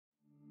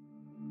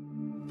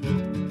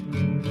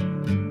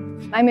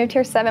I moved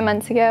here 7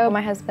 months ago.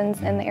 My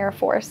husband's in the Air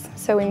Force,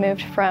 so we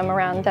moved from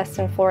around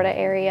Destin, Florida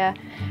area.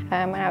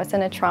 And I was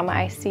in a trauma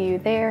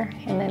ICU there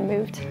and then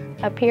moved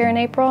up here in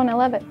April, and I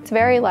love it. It's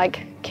very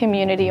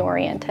community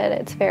oriented.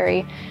 It's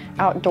very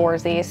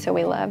outdoorsy, so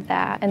we love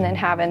that. And then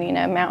having,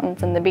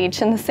 mountains and the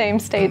beach in the same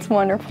state's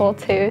wonderful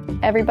too.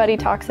 Everybody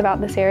talks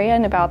about this area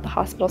and about the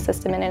hospital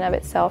system in and of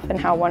itself and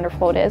how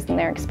wonderful it is and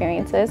their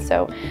experiences.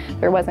 So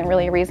there wasn't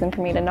really a reason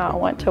for me to not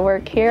want to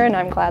work here, and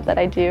I'm glad that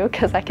I do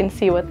because I can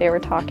see what they were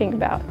talking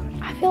about.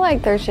 I feel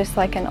like there's just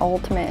an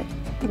ultimate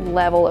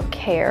level of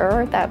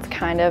care that's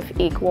kind of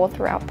equal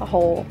throughout the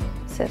whole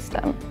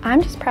system.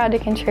 I'm just proud to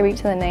contribute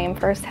to the name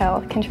First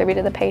Health, contribute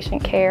to the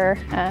patient care,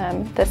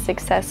 the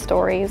success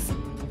stories.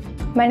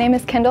 My name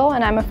is Kendall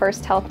and I'm a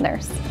First Health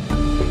nurse.